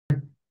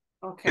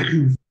Okay.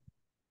 Do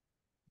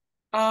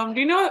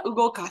you know what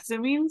ugokasu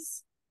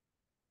means?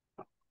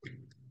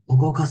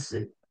 動か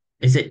す.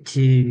 Is it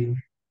to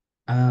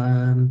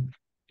um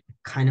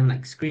kind of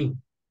like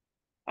scream?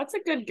 That's a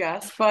good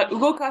guess, but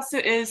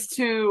ugokasu is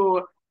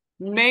to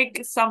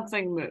make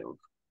something move.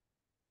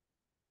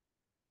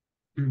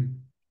 Mm.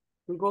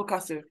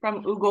 Ugokasu,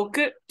 from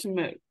ugoku to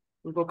move.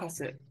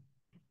 Ugokasu.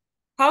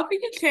 How can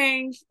you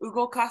change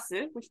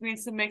ugokasu, which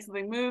means to make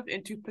something move,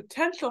 into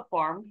potential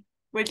form,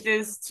 which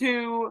is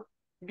to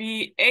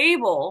be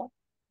able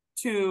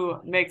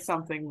to make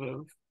something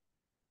move?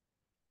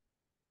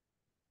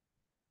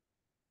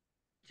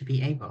 To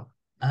be able.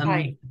 は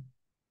い。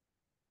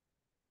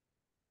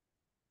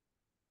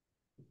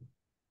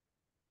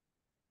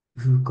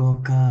動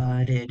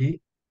かれ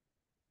る.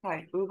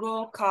 Hi,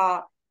 Ugo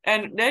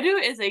and reru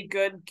is a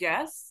good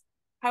guess.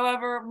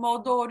 However,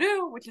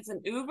 modoru, which is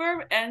an u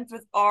verb, ends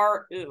with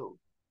ru.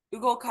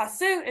 Ugo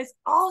kasu is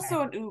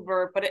also an u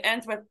verb, but it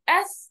ends with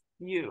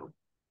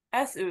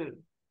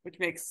su, which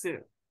makes su.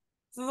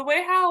 So the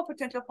way how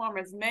potential form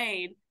is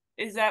made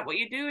is that what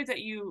you do is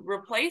that you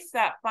replace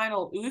that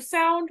final u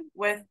sound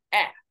with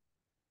e.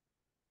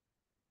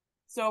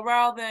 So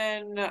rather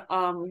than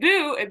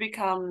do, it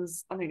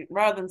becomes,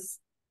 rather than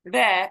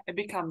de, it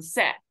becomes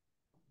se.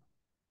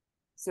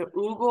 So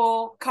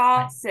ugo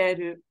ka はい。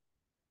seru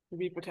would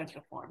be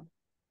potential form.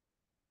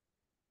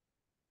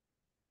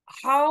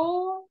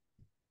 How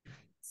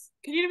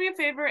can you do me a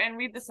favor and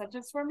read the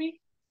sentence for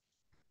me?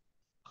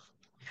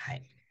 は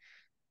い。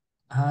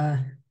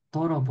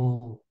泥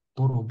棒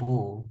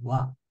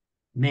は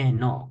目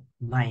の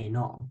前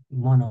の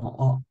もの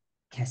を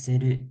消せ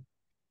る.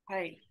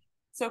 Hi.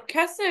 So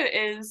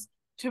kesu is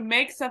to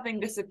make something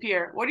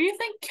disappear. What do you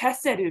think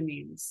keseru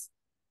means?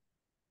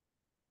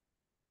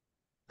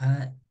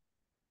 Uh,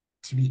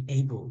 to be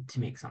able to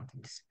make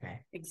something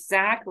disappear.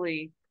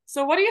 Exactly.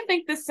 So what do you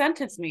think this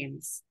sentence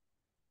means?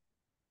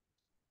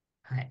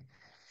 はい。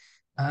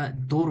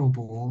泥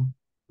棒,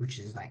 which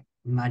is like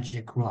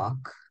magic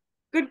rock,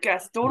 Good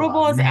guess. は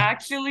Dorobo is 目.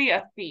 actually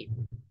a thief.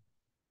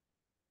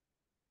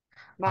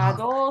 ああ、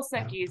Mado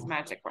なる Seki ほ is ど。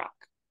magic rock.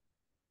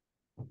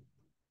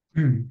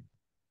 うん。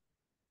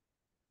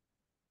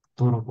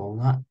泥棒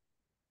は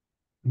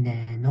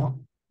目の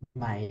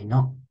前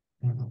の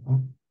も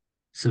の.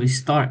 So we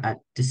start at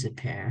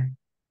disappear,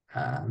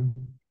 um,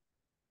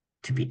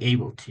 to be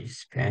able to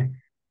disappear.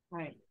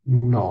 Right.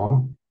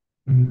 No,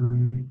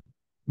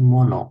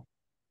 mono.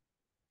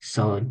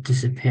 So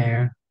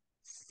disappear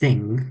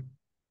thing.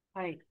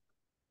 Right.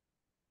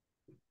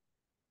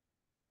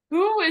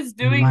 Who is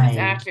doing this My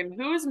action?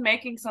 Who is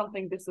making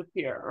something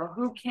disappear? Or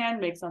who can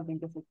make something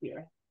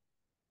disappear?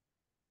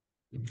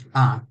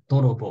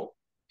 泥棒.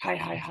 Hi,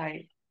 hi,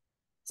 hi.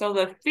 So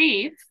the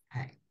thief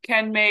はい。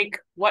can make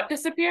what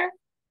disappear?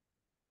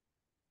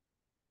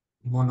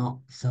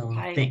 Mono. So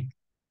Hi. thing.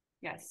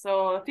 Yes.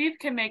 So a thief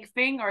can make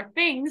thing or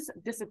things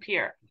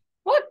disappear.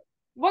 What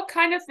what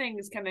kind of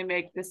things can they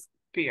make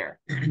disappear?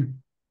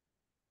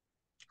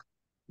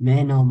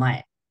 目の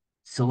前.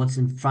 So what's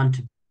in front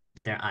of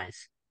their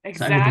eyes.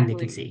 So everything they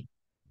can Exactly. see.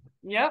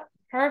 Yep.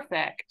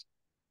 Perfect.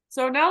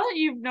 So now that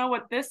you know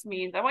what this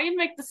means, I want you to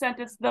make the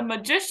sentence the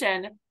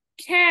magician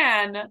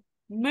can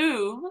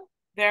move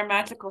their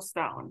magical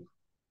stone.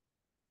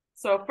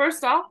 So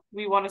first off,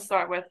 we want to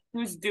start with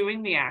who's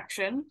doing the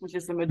action, which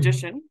is the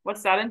magician.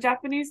 What's that in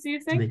Japanese, do you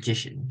The think?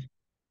 magician.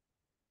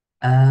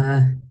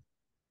 Uh,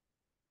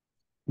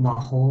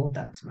 Maho,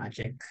 that's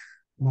magic.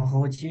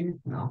 Mahoju?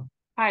 No.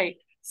 Hi.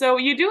 So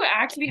you do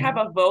actually have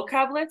a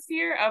vocab list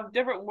here of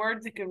different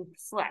words you can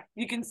select.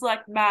 You can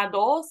select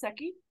mado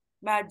seki,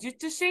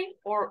 majutsushi,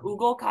 or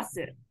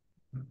ugokasu.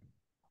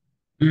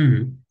 う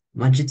ん。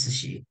魔術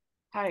師。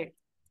Hi.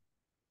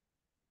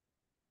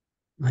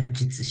 魔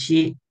術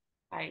師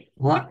Hi.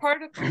 What は、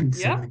particle? そ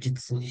う、Yep. 魔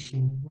術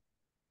師。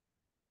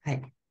は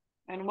い。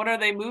And what are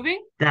they moving?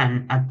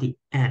 Then at the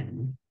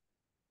end,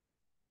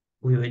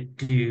 we would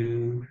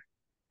do,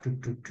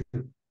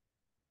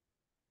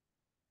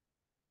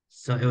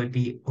 so it would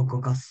be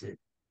okokasu.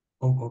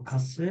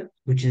 Okokasu,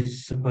 which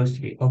is supposed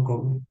to be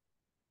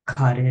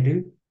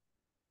okokareru.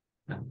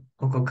 No,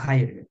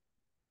 okokaeru.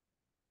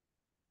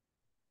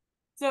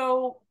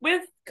 So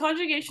with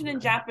conjugation in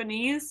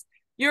Japanese,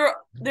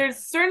 there's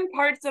certain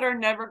parts that are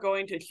never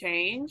going to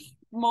change,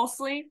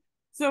 mostly.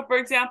 So for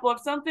example,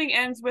 if something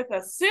ends with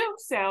a su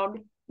sound,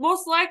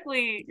 most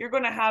likely you're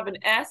going to have an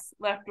s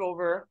left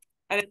over,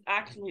 and it's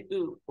actually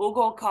u.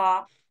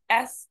 Ugoka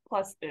s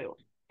plus u.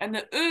 And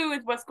the u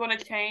is what's going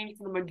to change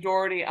for the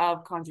majority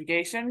of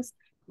conjugations.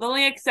 The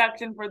only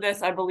exception for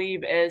this, I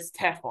believe, is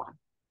teflon.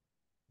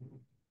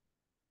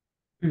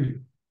 う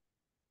ん。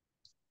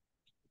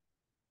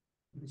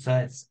So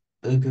it's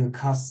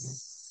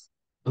ugukasu.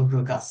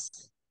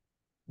 Ugukasu.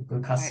 Right.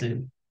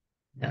 Ugukasu.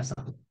 That's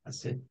not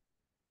ugukasu.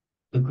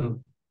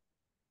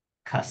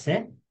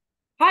 Ugukase?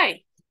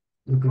 Hi,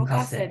 Ugukase.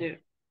 ugokaseru.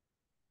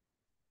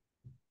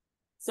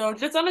 So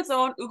just on its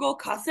own, ugo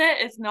kase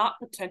is not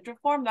potential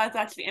form. That's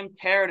actually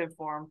imperative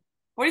form.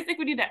 What do you think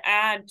we need to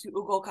add to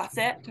ugo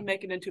kase to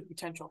make it into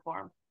potential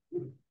form?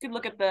 You can can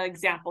look at the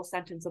example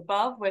sentence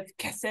above with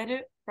keseru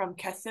from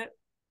kesu.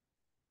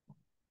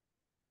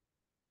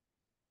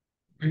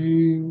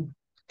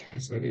 消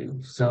せ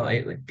る. So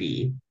it would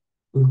be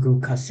動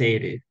かせ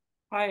る.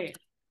 Right.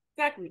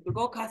 Exactly.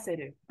 動かせ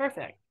る.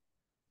 Perfect.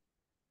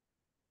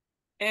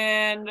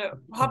 And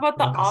how about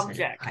the 動かせ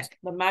る. object,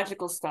 the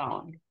magical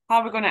stone? How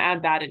are we going to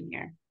add that in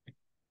here?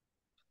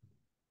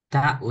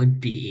 That would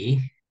be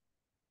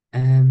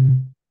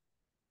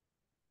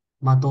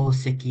魔導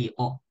石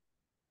を.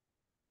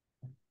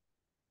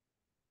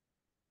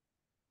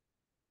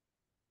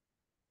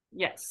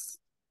 Yes.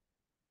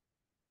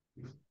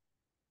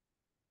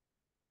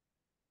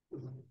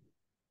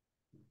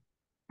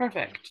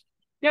 Perfect.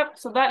 Yep,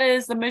 so that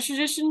is the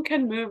magician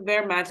can move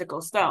their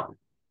magical stone.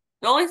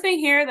 The only thing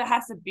here that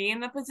has to be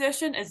in the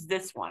position is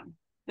this one.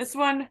 This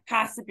one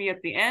has to be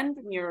at the end,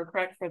 and you're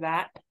correct for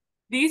that.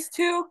 These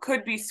two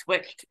could be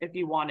switched if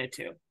you wanted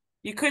to.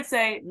 You could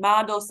say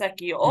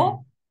Madoseki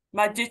o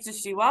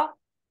Majutsushi wa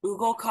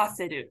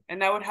ugokaseru,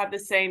 and that would have the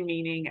same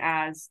meaning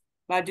as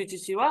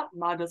Majutsushi wa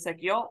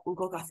Madoseki o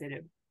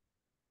ugokaseru.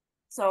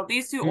 So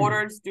these two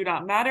orders do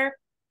not matter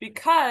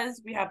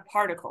because we have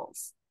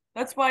particles.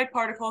 That's why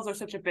particles are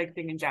such a big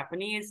thing in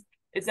Japanese,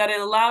 is that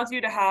it allows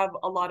you to have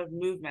a lot of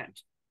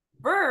movement.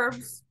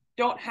 Verbs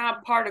don't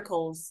have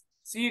particles,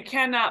 so you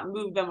cannot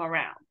move them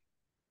around.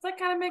 Does that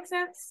kind of make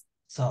sense?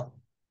 So,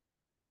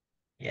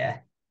 yeah.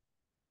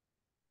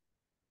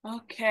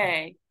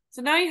 Okay,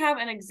 so now you have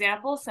an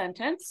example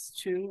sentence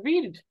to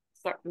read.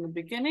 Start from the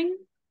beginning.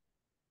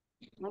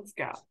 Let's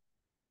go.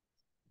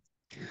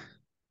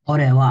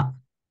 俺は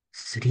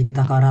すり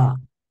だから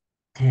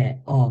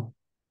手を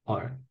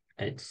or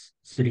it's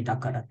すりだ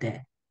から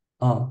手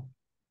を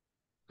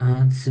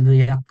つぶ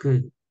や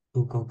く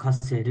動か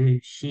せ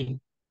るし、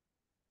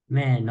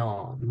目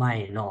の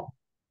前の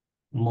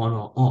も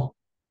のを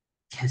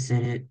消せ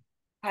る。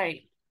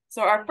Hi.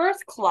 So our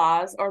first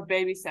clause or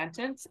baby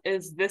sentence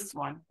is this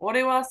one.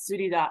 俺はす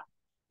りだ.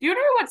 Do you know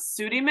what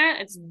suri meant?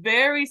 It's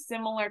very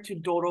similar to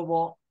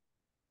dorobo.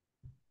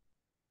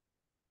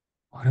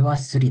 俺は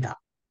すり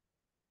だ.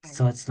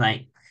 So it's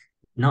like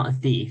not a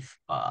thief,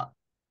 but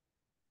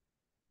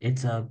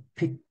it's a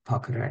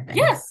pickpocketer, I think.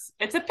 Yes,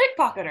 it's a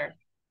pickpocketer.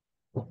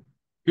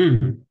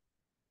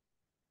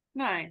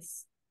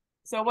 Nice.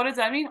 So what does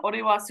that mean?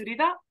 俺はすり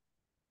だ?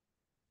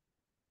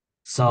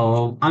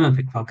 So I'm a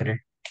pickpocketer.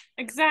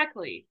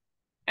 Exactly.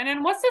 And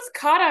then what's this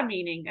kara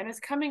meaning? And it's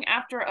coming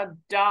after a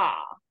da,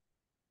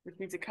 which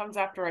means it comes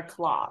after a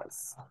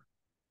clause.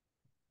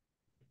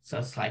 So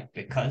it's like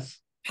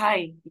because.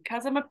 Hi,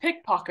 because I'm a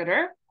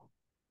pickpocketer,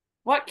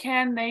 what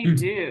can they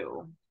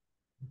do?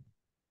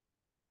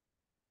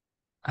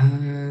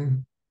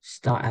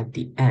 Start at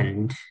the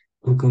end.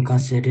 動か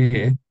せ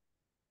る.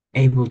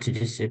 Able to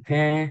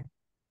disappear.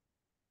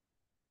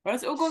 What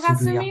does 動か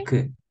す mean?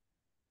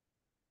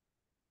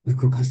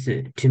 動かす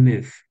to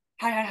move.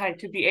 Hi,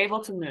 to be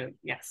able to move.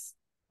 Yes.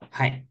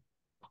 はい。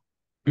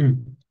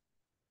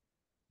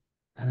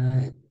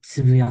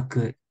つぶや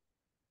く.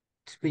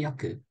 つぶや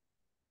く.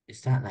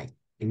 Is that like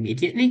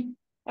immediately?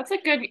 That's a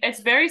good, it's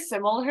very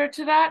similar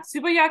to that.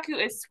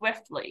 Tsubayaku is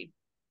swiftly.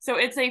 So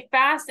it's a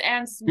fast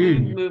and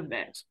smooth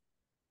movement.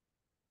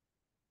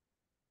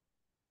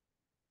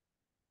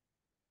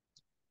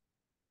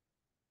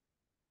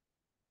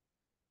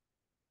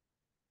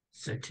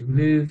 So to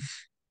move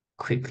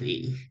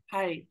quickly.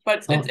 Hi,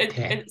 but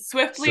it's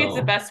swiftly is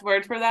the best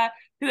word for that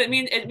because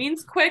it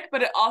means quick,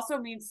 but it also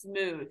means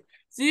smooth.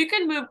 So you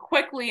can move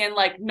quickly and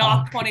like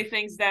knock 20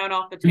 things down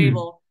off the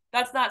table.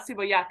 That's not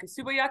Tsubayaku.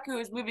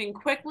 Tsubayaku is moving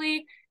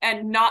quickly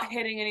and not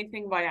hitting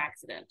anything by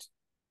accident.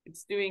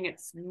 It's doing it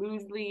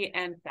smoothly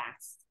and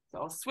fast.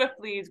 So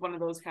swiftly is one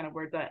of those kind of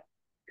words that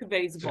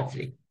conveys both.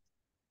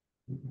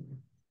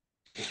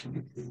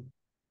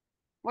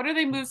 What do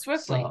they move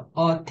swiftly?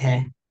 So,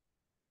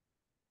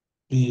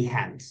 the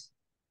hands.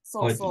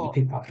 Or the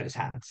pickpocketer's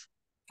hands.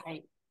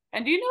 Right.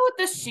 And do you know what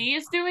the she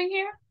is doing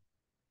here?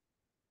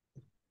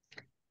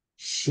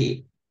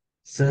 She.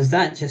 So is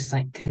that just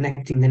like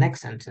connecting the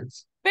next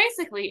sentence?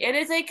 Basically, it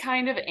is a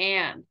kind of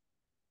and.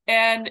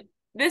 And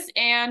this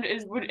and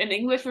is in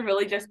English would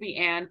really just be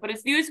and, but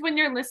it's used when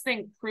you're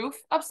listing proof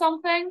of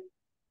something.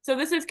 So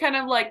this is kind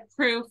of like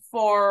proof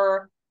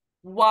for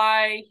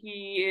why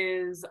he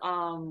is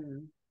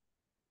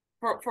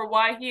for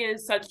why he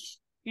is such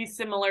he's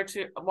similar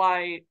to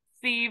why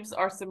thieves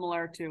are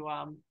similar to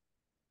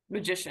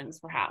magicians,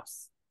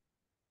 perhaps.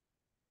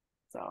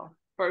 So,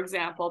 for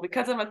example,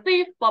 because I'm a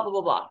thief, blah blah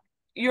blah blah.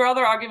 Your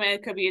other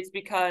argument could be it's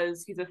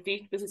because he's a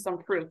thief. This is some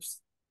proofs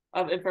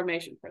of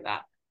information for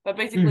that. But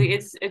basically,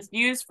 it's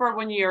used for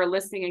when you're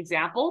listing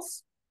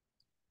examples.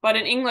 But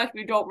in English,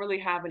 we don't really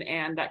have an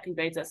and that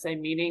conveys that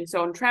same meaning.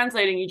 So in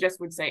translating, you just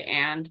would say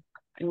and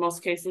in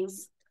most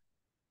cases.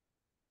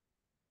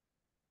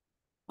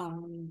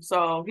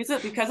 So he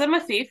said, because I'm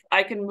a thief,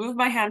 I can move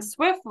my hands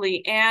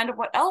swiftly. And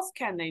what else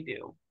can they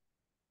do?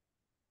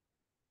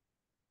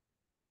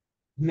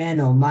 目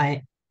の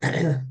前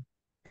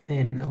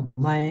の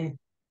前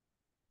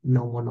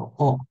のもの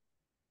を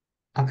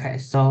Okay,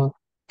 so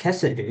消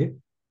せる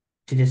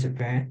to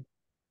disappear,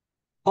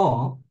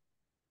 or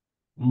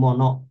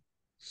mono,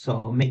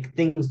 so make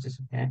things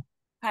disappear.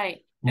 は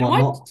い。And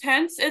what Mono,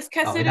 tense is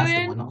消せる that's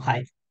the in? mono. は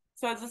い。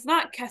So it's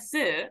not 消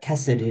す。消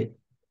せる。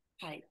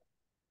はい。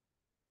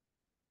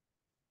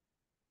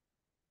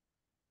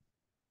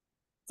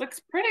Looks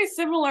pretty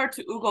similar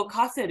to ugo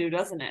kaseru,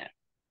 doesn't it?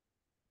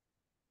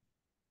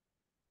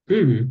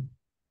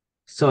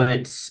 So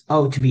it's,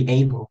 to be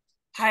able.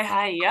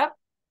 Hi, yep.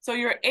 So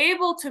you're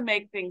able to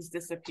make things To,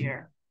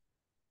 disappear.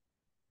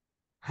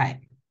 はい。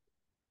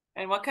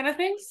And what kind of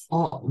things?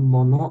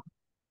 物、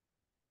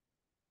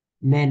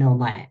目の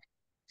前.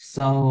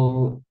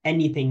 So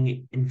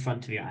anything in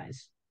front of your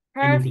eyes.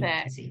 Anything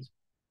Perfect. 消せ.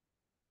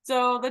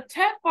 So the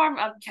te form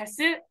of 消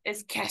す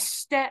is 消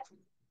して。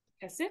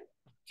消す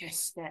消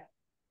して。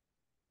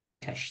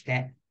消し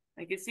て.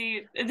 Like you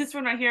see, this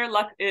one right here,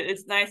 look,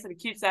 it's nice and it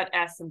keeps that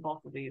S in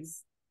both of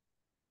these.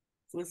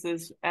 So this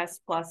is S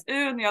plus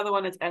U, and the other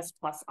one is S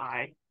plus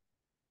I.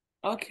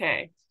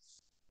 Okay.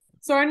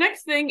 So our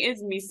next thing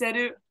is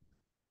miseru.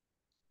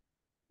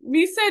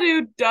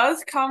 Miseru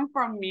does come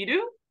from miru,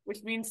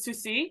 which means to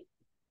see.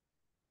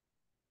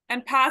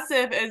 And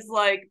passive is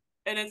like,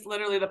 and it's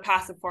literally the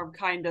passive form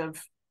kind of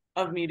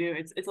miru.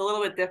 It's a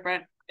little bit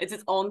different. It's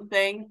its own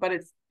thing, but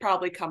it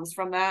probably comes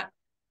from that.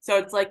 So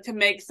it's like to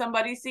make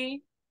somebody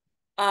see.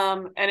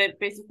 And it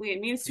basically, it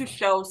means to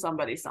show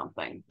somebody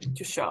something,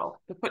 to show,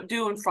 to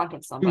do in front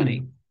of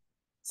somebody.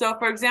 So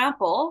for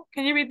example,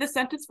 can you read this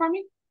sentence for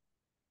me?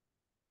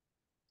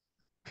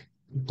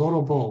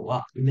 泥棒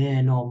は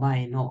目の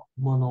前の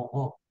もの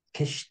を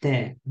消し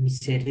て見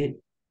せ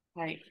る.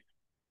 Right.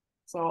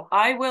 So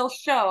I will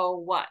show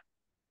what?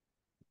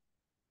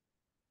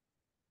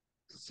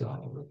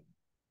 So,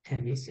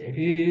 見せ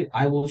る.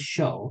 I will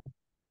show.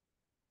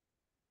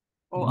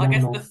 Well, I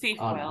guess the 物. thief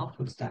Oh will. no,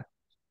 what's that?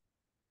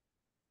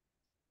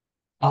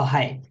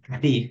 はい。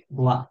thief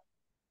は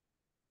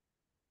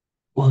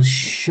will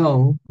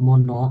show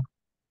物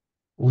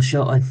will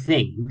show a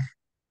thing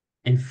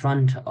in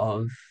front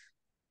of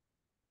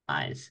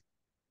eyes.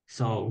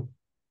 So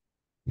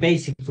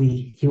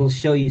basically, he will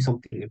show you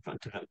something in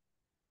front of him.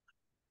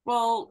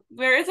 Well,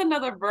 there is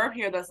another verb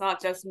here that's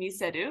not just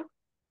miseru.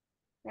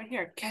 Right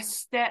here, 消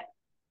して.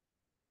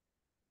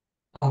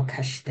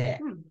消して.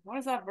 What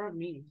does that verb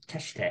mean? 消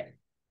して.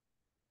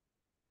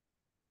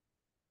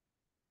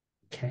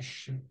 消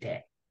し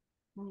て.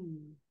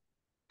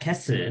 消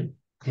す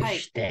消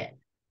して.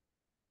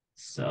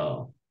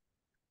 So,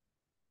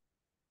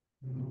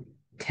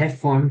 te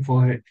form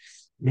for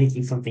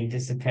making something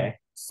disappear.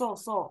 So.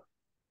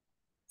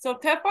 So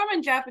te form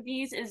in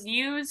Japanese is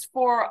used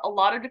for a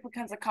lot of different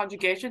kinds of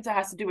conjugations that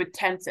has to do with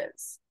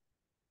tenses,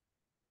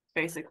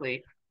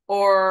 basically,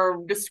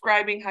 or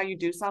describing how you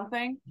do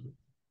something.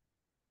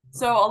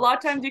 So a lot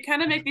of times you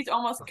kind of make these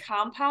almost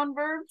compound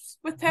verbs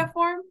with te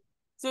form.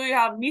 So you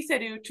have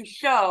miseru to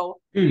show,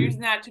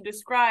 using that to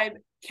describe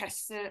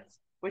kesu,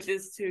 which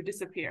is to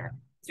disappear.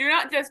 So you're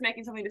not just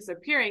making something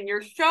disappearing,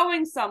 you're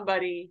showing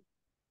somebody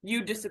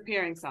you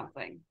disappearing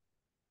something.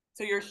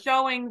 So you're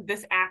showing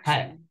this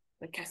action,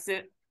 the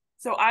kesu.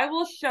 So I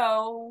will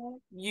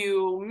show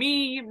you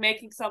me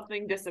making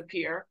something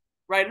disappear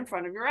right in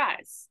front of your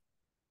eyes.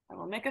 I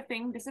will make a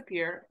thing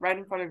disappear right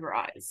in front of your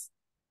eyes.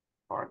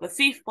 Or the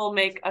thief will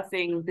make a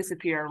thing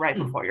disappear right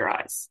before your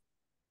eyes.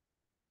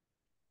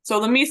 So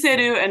the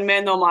miseru and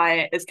men no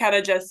mae is kind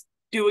of just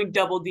doing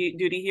double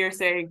duty here,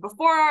 saying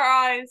before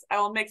our eyes, I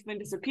will make something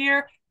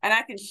disappear, and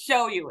I can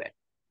show you it.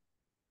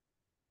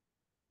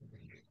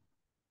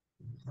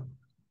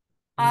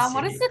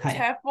 What is the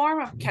te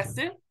form of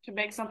kesu to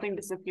make something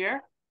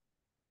disappear?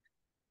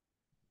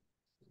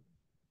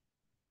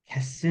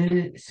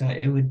 Kesu, so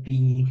it would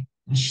be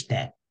し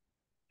て.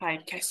 Hi,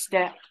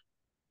 keshite.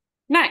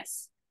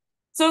 Nice.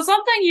 So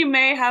something you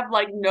may have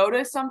like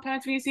noticed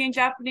sometimes when you see in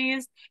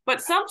Japanese,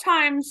 but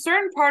sometimes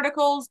certain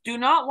particles do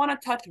not want to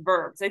touch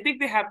verbs. They think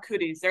they have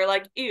cooties. They're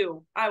like,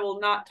 ew, I will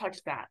not touch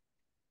that.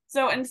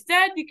 So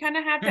instead, you kind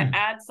of have to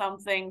add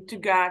something to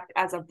act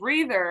as a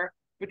breather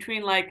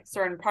between like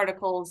certain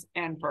particles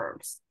and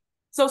verbs.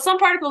 So some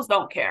particles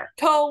don't care.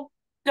 To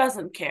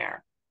doesn't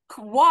care.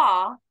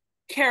 Kwa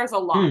cares a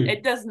lot.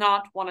 It does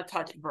not want to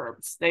touch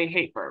verbs. They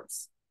hate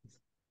verbs.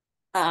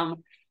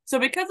 So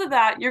because of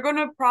that, you're going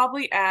to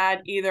probably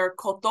add either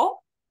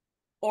koto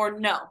or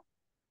no.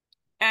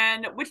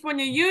 And which one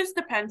you use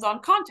depends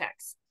on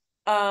context.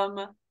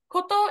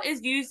 Koto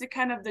is used to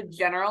kind of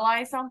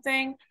generalize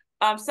something.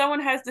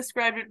 Someone has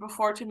described it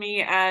before to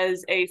me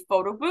as a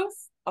photo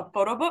booth, a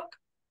photo book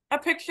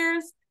of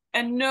pictures,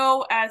 and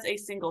no as a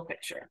single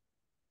picture.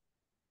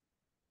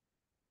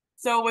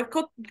 So with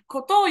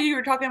koto, you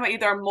were talking about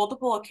either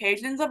multiple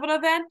occasions of an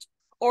event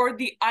or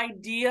the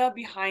idea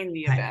behind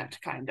the event,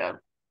 kind of.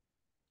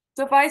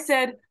 So if I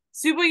said,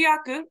 素早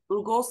く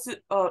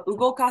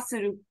動か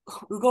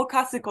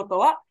すこと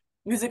は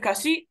難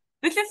しい,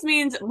 this just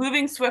means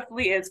moving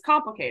swiftly is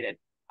complicated.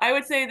 I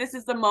would say this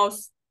is the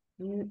most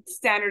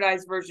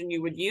standardized version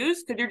you would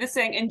use because you're just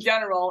saying in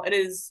general, it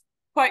is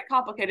quite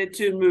complicated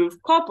to move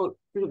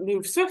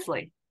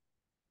swiftly.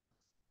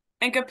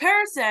 In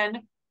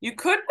comparison, you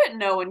could put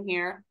no in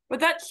here, but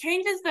that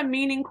changes the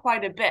meaning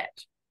quite a bit.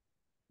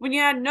 When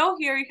you add no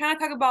here, you kind of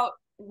talk about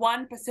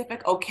one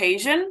specific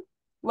occasion,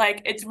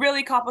 like it's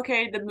really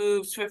complicated to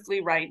move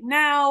swiftly right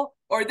now,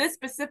 or this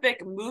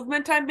specific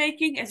movement I'm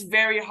making is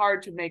very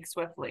hard to make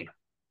swiftly,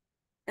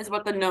 is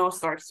what the no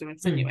starts to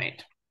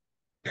insinuate.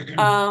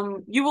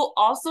 You will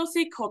also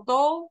see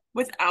koto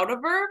without a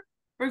verb.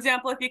 For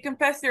example, if you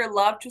confess your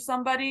love to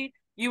somebody,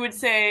 you would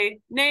say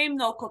name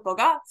no koto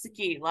ga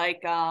suki, like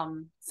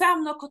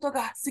Sam no koto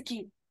ga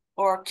suki,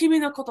 or kimi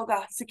no koto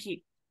ga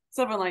suki,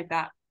 something like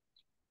that.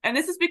 And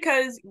this is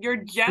because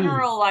you're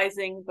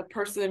generalizing the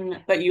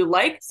person that you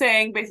like,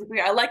 saying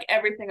basically, I like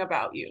everything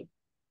about you,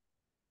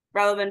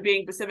 rather than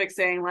being specific,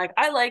 saying like,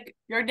 I like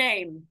your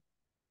name.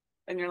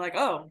 And you're like,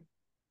 oh,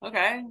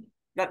 okay,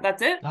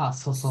 that's it.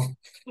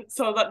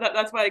 So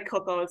that's why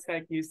koto is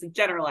like used to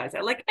generalize.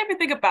 I like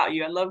everything about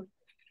you. I love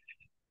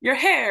your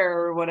hair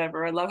or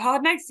whatever. I love how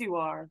nice you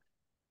are.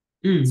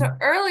 So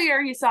earlier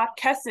you saw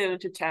kesu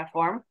into te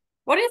form.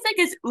 What do you think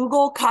is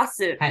ugo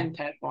kasu in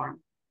te form?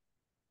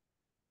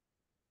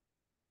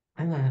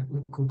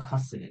 Ugo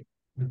kasu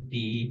would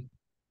be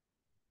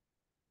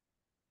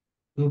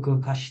ugo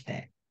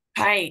kashite.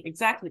 Hi,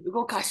 exactly.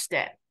 Ugo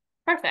kashite.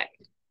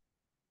 Perfect.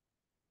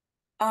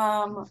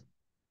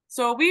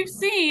 So we've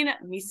seen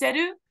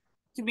miseru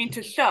to mean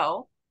to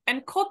show,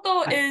 and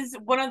koto is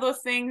one of those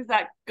things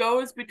that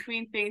goes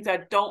between things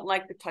that don't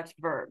like to touch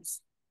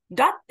verbs.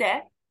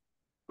 Datte,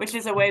 which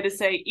is a way to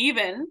say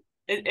even.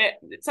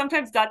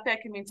 Sometimes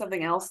datte can mean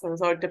something else,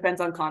 so it depends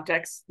on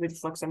context. They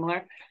just look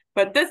similar.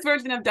 But this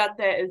version of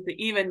datte is the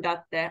even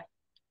datte.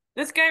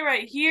 This guy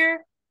right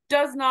here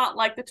does not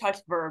like to touch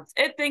verbs.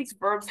 It thinks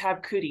verbs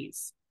have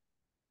cooties.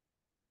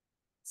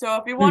 So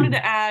if you wanted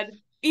to add,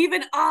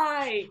 even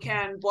I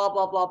can blah,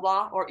 blah, blah,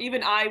 blah, or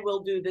even I will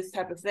do this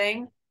type of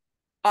thing.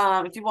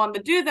 If you wanted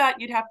to do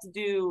that, you'd have to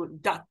do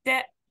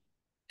datte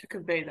to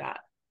convey that.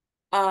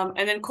 And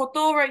then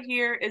koto right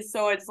here is,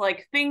 so it's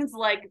like things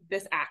like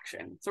this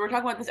action. So we're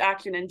talking about this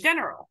action in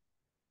general,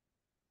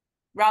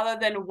 rather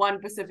than one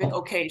specific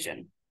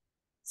occasion.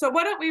 So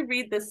why don't we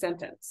read this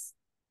sentence?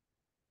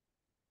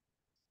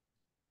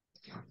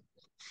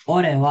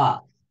 俺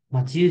は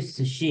待ち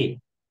寿司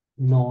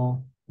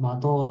の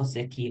窓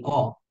席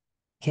を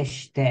消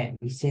して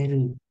見せ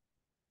る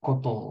こ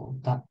と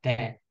だっ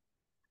て。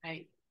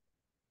Right.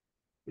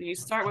 You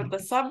start with the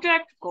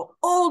subject, go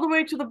all the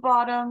way to the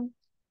bottom,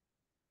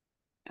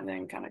 and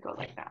then kind of go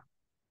like that.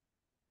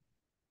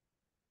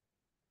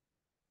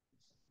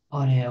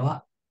 俺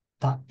は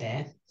だっ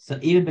て。So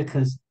even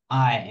because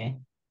I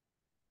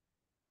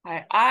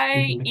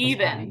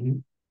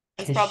even.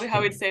 That's probably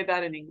how we'd say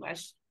that in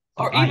English.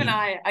 Or even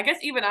I guess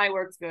even I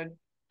works good.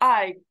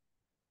 I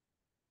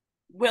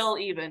will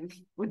even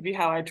would be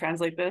how I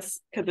translate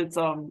this, because it's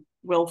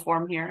will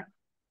form here.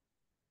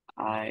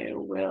 I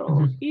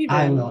will even.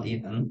 I will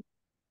even.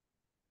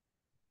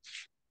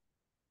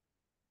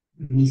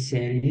 見せ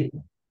る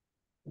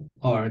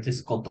or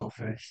this koto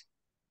first.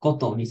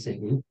 Koto 見せ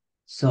る.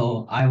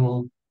 So I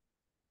will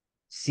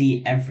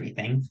see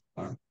everything.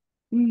 Or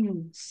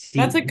see.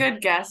 That's a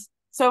good guess.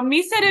 So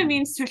miseru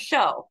means to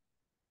show.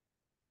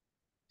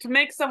 To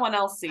make someone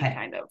else see,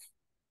 kind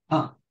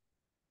of.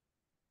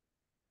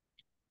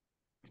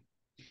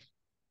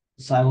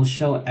 So I will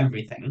show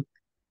everything.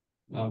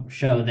 I'll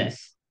show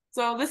this.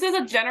 So this is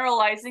a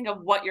generalizing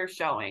of what you're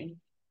showing.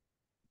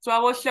 So I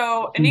will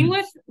show, in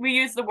English, we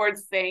use the word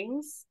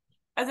things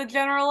as a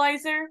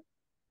generalizer.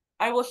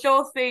 I will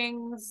show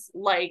things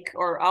like,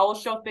 or I will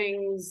show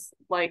things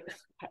like,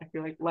 I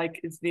feel like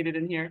is needed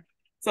in here.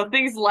 So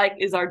things like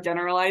is our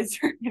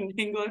generalizer in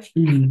English.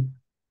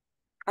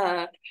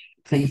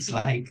 Things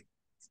like.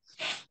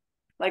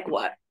 Like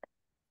what?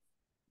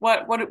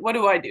 What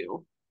do I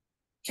do?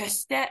 消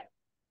して。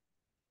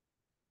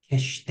消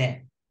し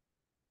て。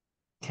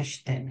消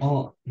して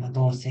を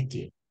窓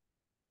席。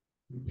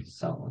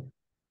So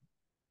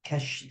消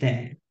し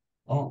て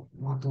を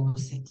窓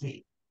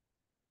席。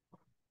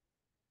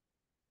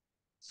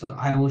So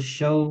I will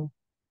show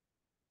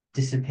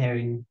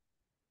disappearing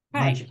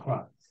magic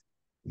rods.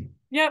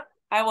 Yep.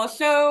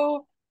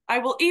 I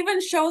will even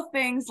show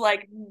things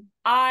like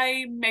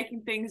I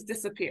making things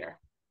disappear.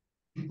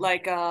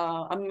 Like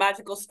a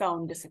magical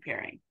stone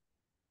disappearing.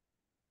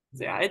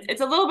 So yeah,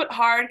 it's a little bit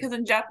hard because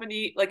in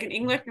Japanese, like in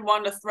English, we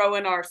wanted to throw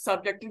in our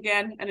subject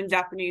again, and in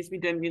Japanese, we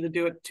didn't need to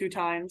do it 2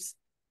 times.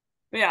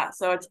 But yeah,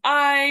 so it's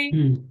I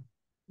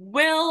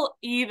will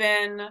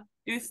even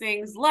do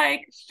things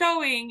like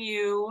showing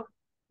you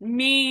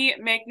me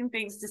making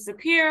things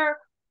disappear.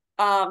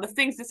 The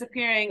things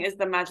disappearing is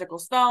the magical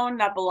stone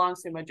that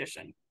belongs to a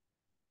magician.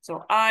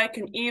 So I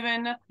can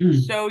even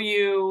show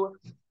you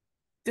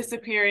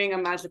disappearing a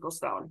magical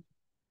stone.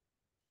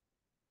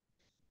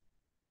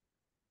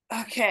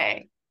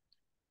 Okay.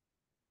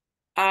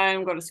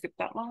 I'm going to skip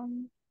that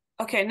one.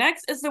 Okay,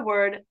 next is the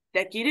word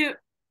dekiru.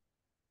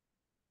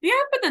 Do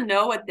you happen to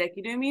know what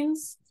dekiru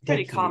means? It's a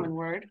pretty common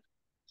word.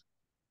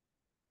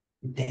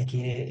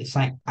 Dekiru. It's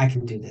like, I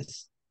can do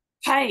this.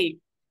 Hi.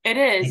 It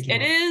is. It でき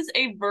ます。is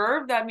a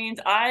verb that means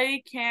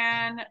I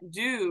can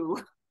do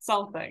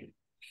something.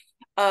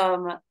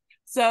 Um,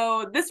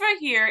 so this right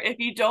here, if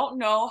you don't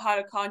know how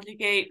to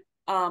conjugate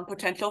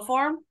potential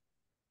form,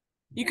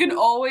 you can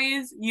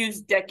always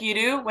use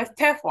dekiru with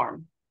te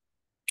form.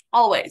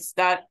 Always.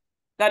 That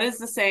is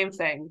the same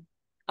thing.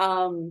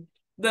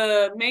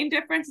 The main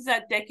difference is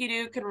that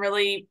dekiru can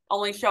really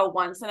only show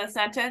once in a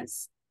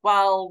sentence,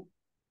 while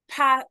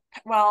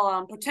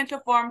potential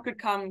form could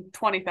come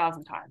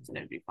 20,000 times and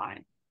it'd be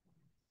fine.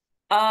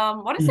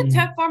 What is the te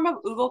form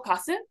of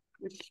ugokasu?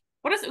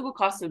 What does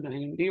ugokasu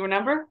mean? Do you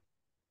remember?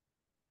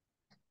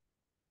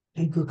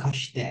 動か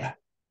して。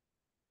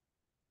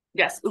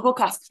Yes,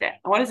 ugokasu.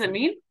 What does it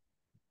mean?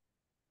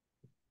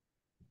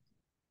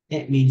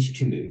 It means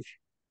to move.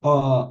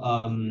 Or,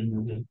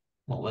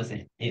 what was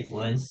it? It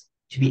was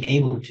to be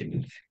able to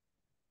move.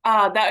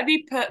 That would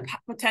be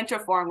potential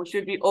form, which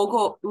would be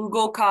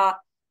ugokaseru.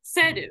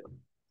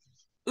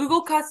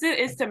 Ugokasu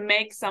is to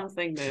make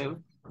something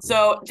move.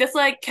 So just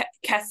like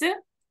kesu,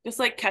 it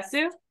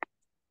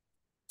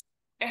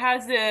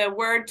has the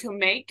word to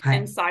make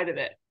inside of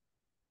it.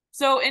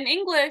 So in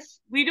English,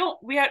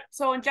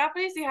 so in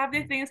Japanese, we have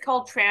these things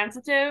called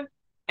transitive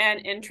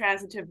and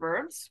intransitive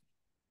verbs.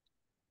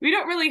 We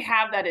don't really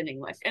have that in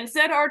English.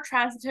 Instead, our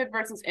transitive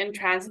versus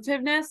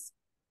intransitiveness,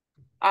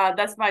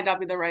 that might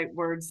not be the right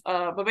words,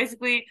 but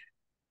basically,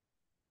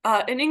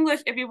 in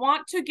English, if you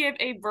want to give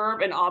a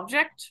verb an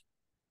object,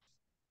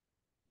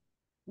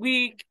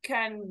 we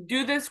can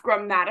do this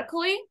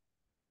grammatically.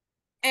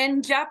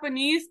 In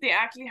Japanese, they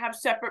actually have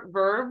separate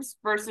verbs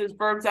versus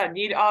verbs that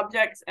need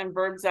objects and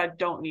verbs that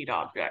don't need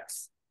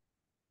objects.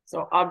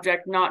 So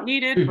object not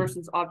needed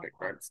versus object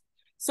verbs.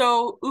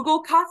 So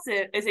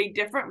ugokasu is a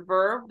different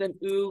verb than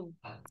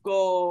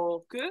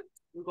ugoku.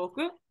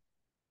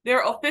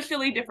 They're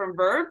officially different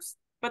verbs,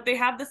 but they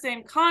have the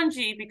same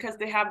kanji because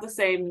they have the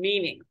same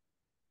meaning.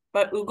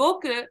 But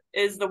ugoku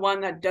is the one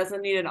that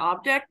doesn't need an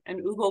object,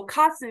 and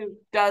ugokasu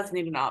does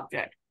need an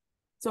object.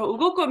 So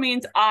ugoku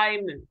means I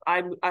move,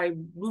 I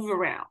move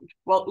around.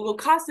 While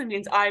ugokasu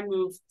means I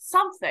move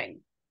something.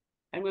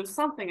 I move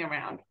something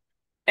around.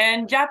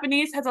 And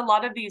Japanese has a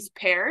lot of these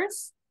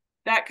pairs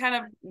that kind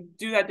of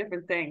do that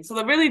different thing. So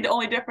the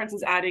only difference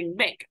is adding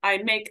make. I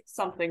make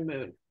something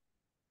move.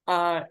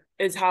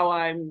 Is how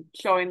I'm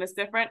showing this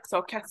different.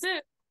 So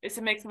kesu is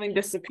to make something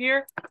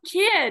disappear.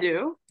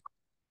 Kieru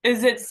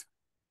is its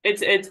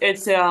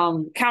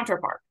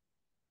counterpart.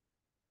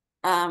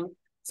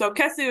 So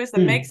kesu is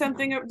to make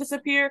something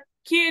disappear.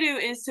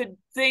 Kieru is to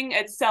thing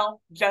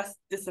itself just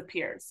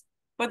disappears.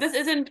 But this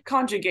isn't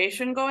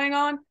conjugation going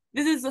on.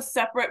 This is a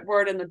separate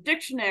word in the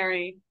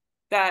dictionary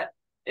that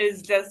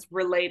is just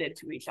related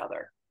to each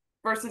other.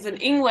 Versus in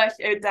English,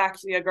 it's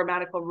actually a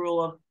grammatical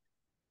rule of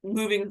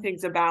moving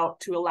things about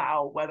to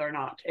allow whether or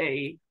not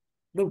the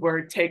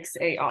word takes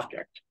a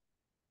object.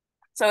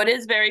 So it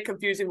is very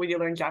confusing when you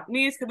learn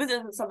Japanese because this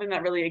isn't something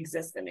that really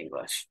exists in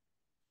English,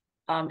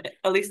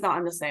 at least not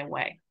in the same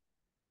way.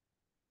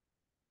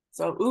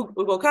 So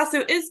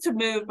ugokasu is to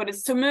move, but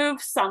it's to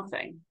move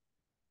something.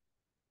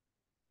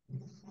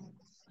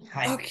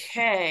 Hi.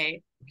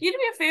 Okay. Can you do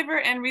me a favor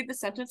and read the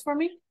sentence for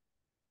me?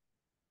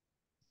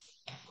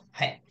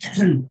 はい。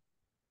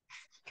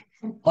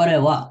俺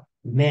は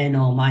目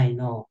の前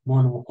の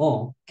もの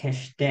を消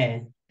し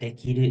てで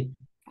きる。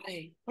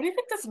Hey, what do you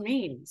think this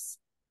means?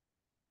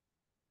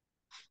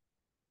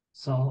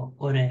 So,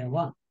 俺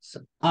は、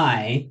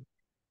I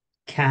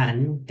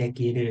can で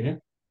き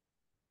る。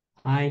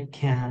I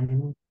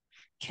can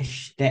消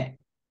して。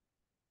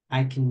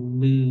I can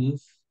move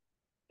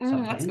That's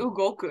something.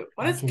 ugoku.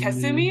 What I does can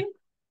kesu move. mean?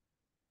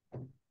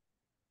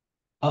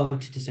 Oh,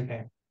 to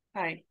disappear.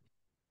 はい。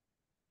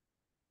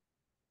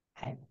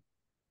はい。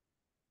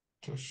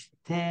消し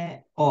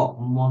てを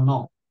も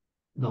の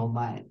の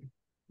前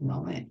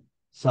の前。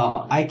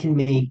So, I can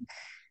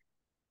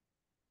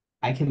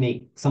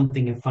make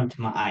something in front of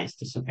my eyes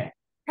disappear.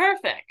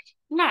 Perfect.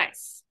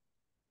 Nice.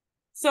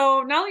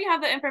 So now that you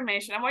have the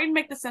information, I want you to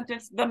make the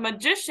sentence, the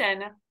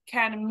magician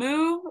can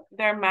move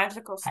their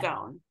magical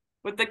stone,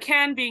 with the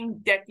can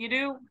being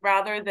dekiru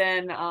rather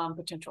than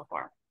potential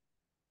form.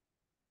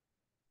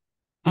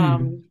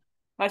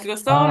 Magical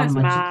stone is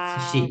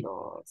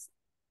magos.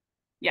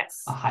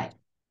 Yes. はい。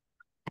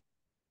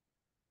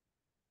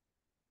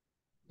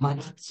魔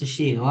術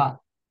師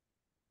は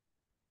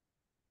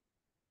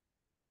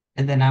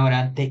and then I would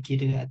add でき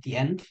る at the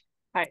end.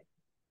 はい。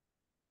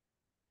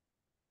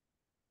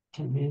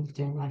can move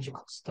their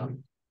magical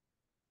stone.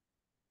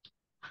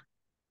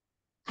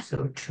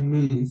 So to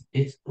move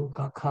is 動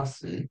か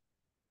す.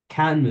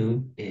 Can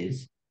move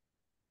is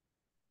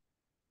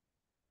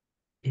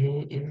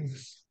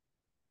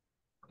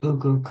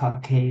動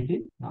かけ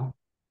る No.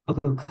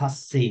 動か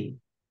せる.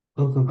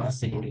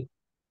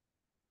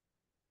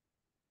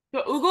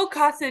 So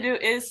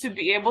ugokaseru is to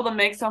be able to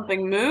make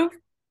something move,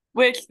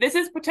 which this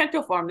is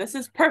potential form. This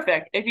is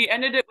perfect. If you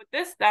ended it with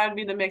this, that would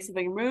be to make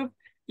something move.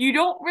 You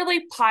don't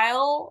really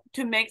pile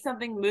to make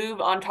something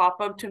move on top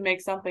of to make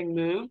something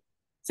move.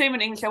 Same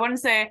in English. I wouldn't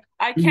say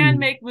I う can ん。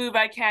make move,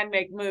 I can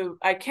make move.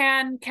 I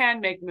can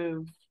make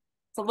move.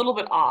 It's a little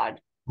bit odd.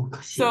 お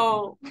かしい。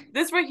So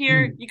this right う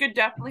here, ん。you could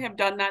definitely have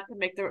done that to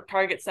make the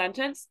target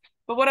sentence.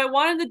 But what I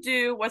wanted to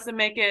do was to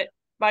make it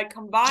by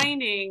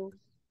combining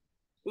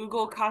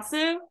ugo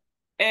kasu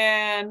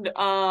and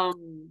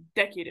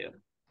dekiru.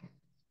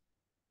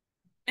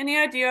 Any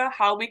idea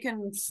how we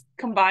can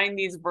combine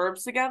these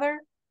verbs together?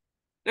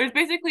 There's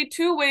basically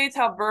two ways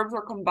how verbs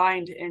are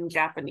combined in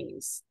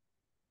Japanese.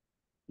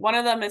 One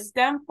of them is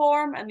stem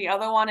form and the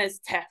other one is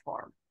te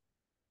form.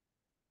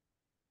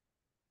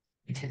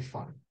 テフ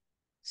ォン。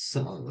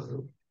そ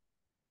う。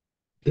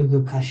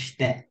動かし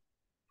て。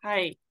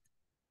Hi.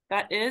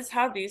 That is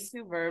how these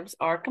two verbs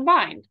are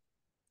combined.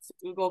 So,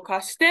 ugo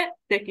kashite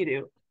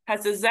dekiru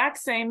has the exact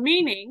same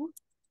meaning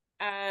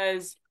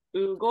as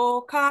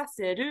ugo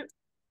kaseru.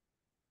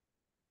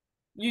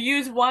 You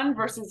use one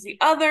versus the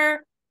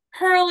other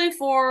purely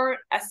for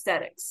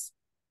aesthetics.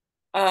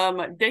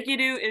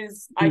 Dekiru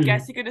is, I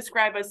guess you could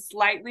describe as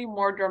slightly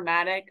more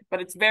dramatic, but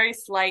it's very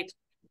slight.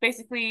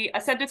 Basically, a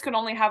sentence could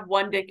only have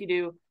one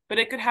dekiru, but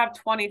it could have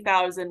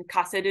 20,000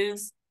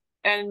 kaserus.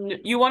 And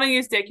you want to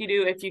use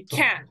dekiru if you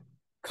can't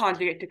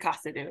conjugate to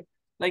kaseru.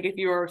 Like if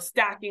you're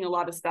stacking a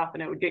lot of stuff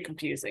and it would get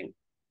confusing.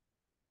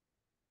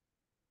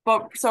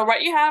 But so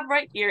what you have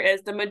right here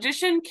is the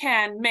magician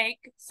can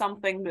make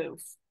something move.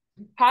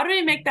 How do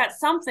we make that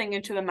something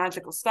into the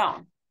magical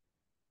stone?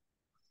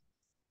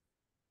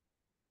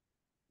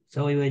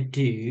 So we would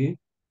do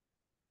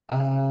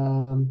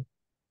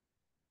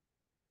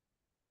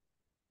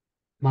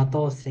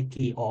窓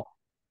席を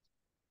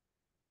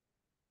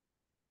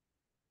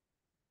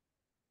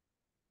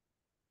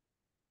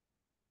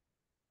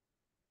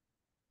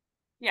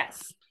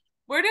Yes.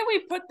 Where do we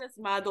put this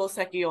mado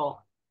sekio?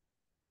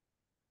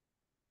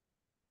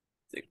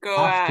 Does it go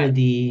after at?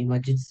 the 魔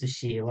術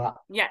師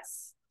は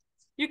Yes.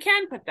 You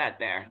can put that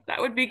there. That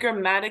would be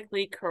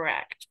grammatically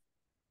correct.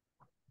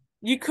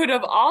 You could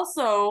have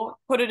also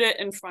put it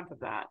in front of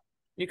that.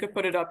 You could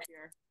put it up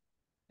here.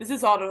 This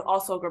is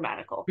also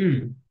grammatical. う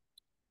ん。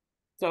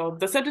 So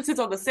the sentences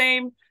are the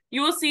same.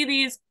 You will see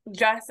these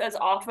just as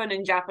often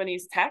in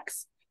Japanese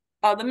text.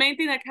 The main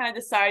thing that kind of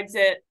decides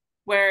it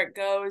where it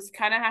goes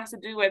kind of has to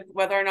do with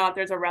whether or not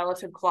there's a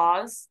relative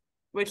clause,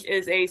 which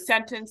is a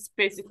sentence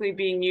basically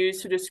being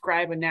used to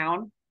describe a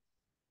noun.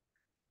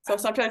 So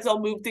sometimes they'll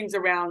move things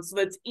around so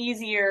that it's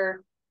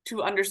easier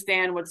to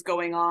understand what's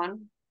going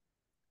on,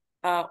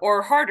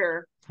 or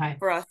harder はい。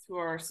 for us who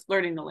are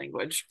learning the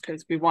language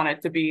because we want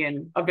it to be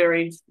in a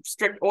very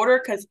strict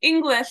order because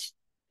English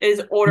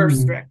is order うん。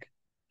 strict.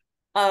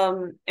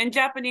 In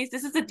Japanese,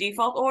 this is the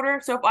default order.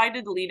 So if I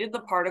deleted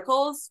the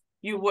particles,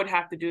 you would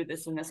have to do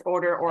this in this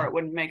order or it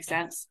wouldn't make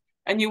sense.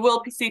 And you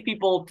will see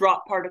people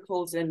drop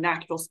particles in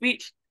natural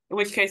speech, in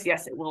which case,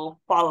 yes, it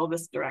will follow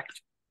this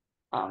direct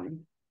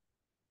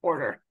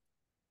order.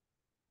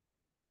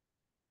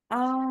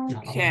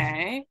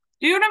 Okay.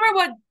 Do you remember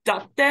what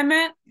datte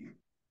meant?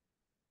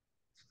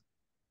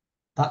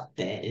 だっ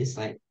て is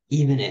like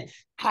even if.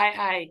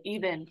 Hi,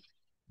 even.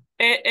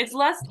 It's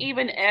less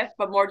even if,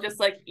 but more just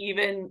like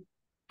even,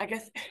 I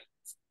guess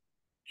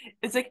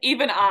it's like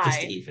even Just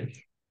I. even.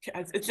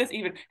 It's just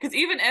even. Because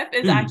even if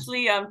is うん。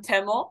 actually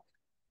temo,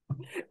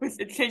 which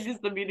it changes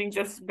the meaning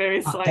just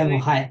very あ、でも slightly.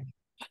 はい。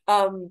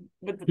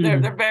 But う they're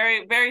ん。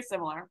 very, very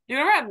similar. Do you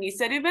remember what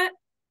miseru meant?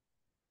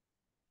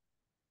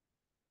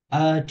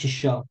 To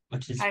show,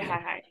 which is good.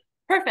 Hi.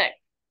 Perfect.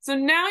 So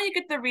now you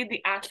get to read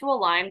the actual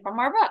line from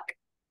our book.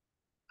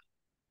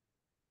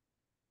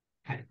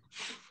 はい。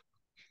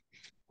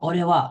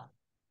俺は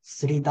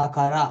釣りだ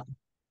から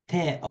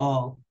手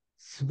を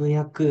素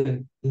早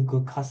く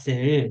動かせ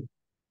る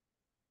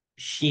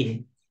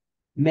し、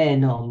目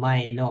の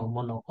前の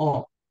もの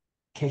を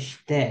消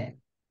して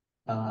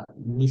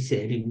見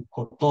せる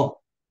こ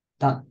と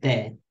だっ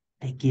て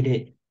でき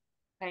る。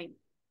Okay.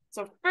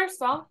 So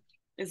first off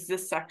is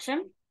this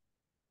section.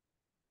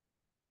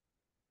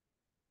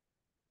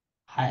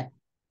 はい。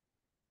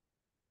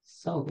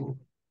そ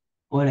う。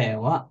俺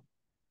は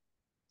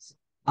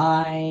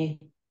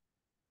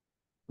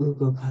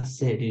動か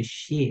せる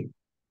し、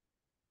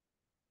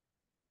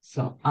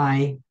So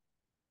I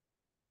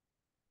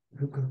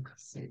動か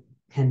せる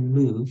can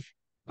move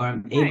or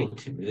I'm able Right.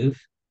 to move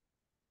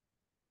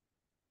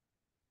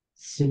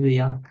素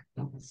早く、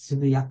素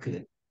早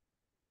く、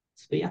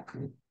素早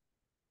く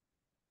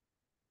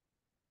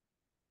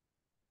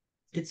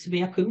Did 素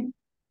早く mean?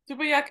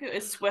 Tsubayaku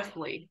is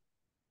swiftly.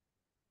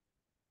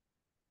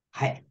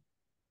 はい。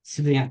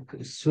素早く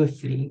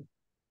swiftly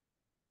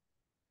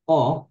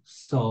or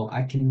so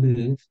I can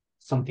move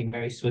something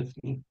very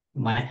swiftly.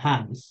 My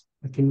hands.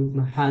 I can move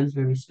my hands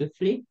very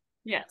swiftly.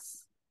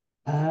 Yes.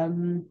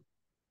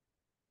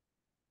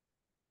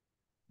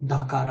 だ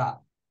か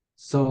ら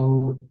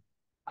So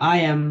I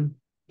am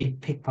a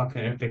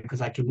pickpocketer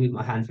because I can move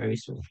my hands very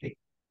swiftly.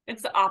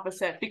 It's the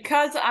opposite.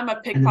 Because I'm a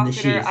And then the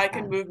she pickpocketer, is I can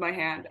hand. move my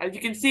hand. As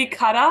you can see,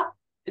 kara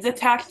is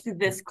attached to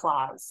this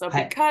clause. So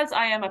はい。 because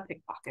I am a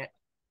pickpocket.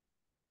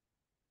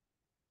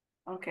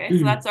 Okay,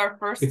 so that's our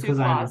first two Because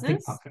I am a clauses.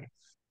 pickpocket.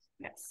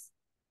 Yes.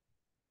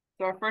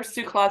 So our first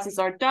two clauses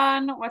are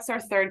done. What's our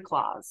third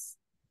clause?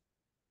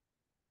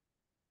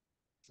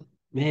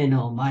 目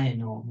の前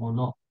のも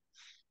の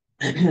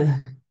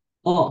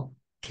を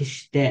消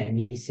して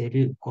見せ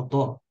るこ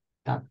と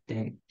だっ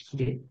てき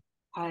る。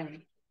は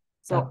い。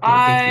だ So って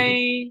できる。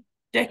I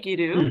でき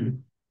る。う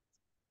ん。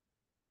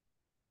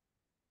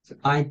So,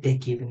 I で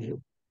きる。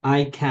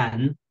I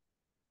can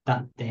だ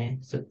って。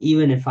So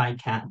even if I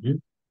can.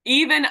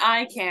 Even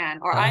I can,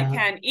 or I あ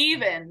can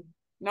even,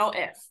 no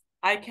if.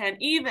 I can は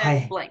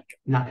even い。blank.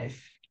 Not if.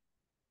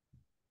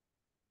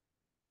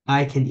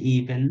 I can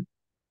even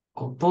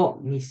こと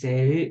見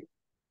せる。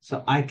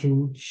So I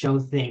can show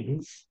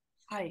things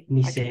はい。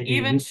見 I せ can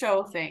even る。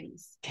show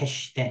things. 消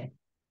して。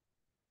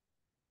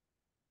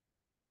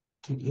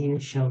can even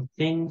show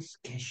things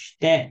消し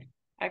て。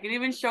I can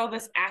even show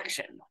this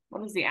action.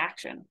 What is the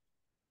action?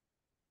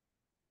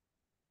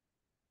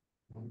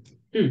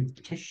 うん。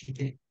消し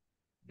て。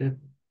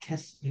消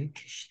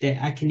して。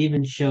I can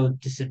even show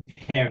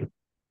disappearing.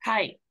 は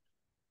い。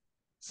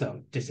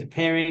 So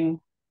disappearing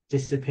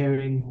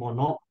も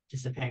の、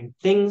disappearing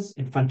things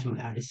in front of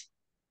my eyes.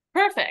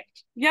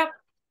 Perfect. Yep.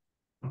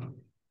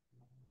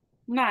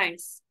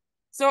 Nice.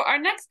 So our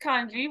next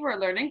kanji we're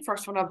learning,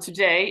 first one of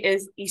today,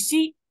 is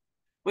ishi,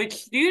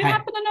 which do you はい。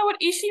happen to know what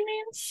ishi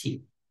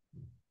means?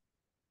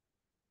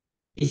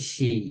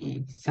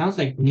 石。Sounds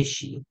like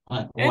Nishi,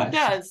 like It west.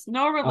 does.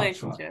 No Oh, sure.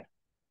 relationship.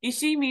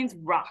 Ishi means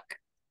rock.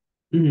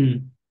 う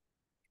ん。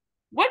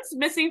What's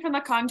missing from the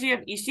kanji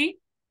of ishi?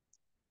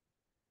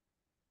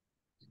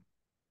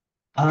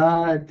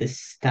 The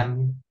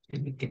stem.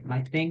 Let me get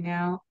my thing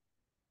out.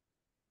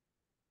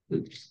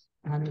 Oops.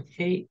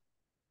 Annotate.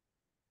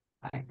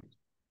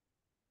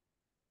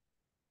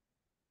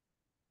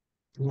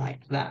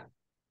 Like that.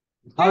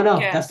 Oh Good no,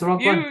 that's guess. the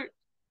wrong one.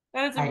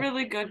 That is a はい。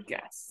really good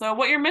guess. So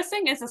what you're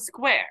missing is a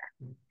square.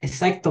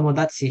 It's like 友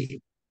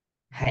達。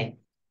はい。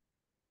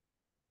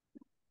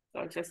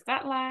So just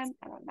that line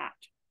and that.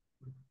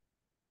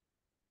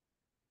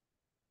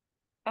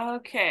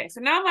 Okay,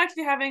 so now I'm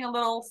actually having a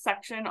little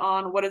section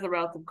on what is a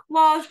relative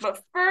clause,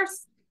 but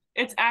first,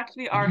 it's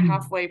actually our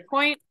halfway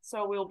point,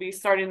 so we'll be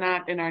starting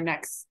that in our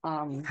next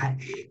は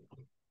い。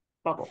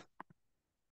bubble.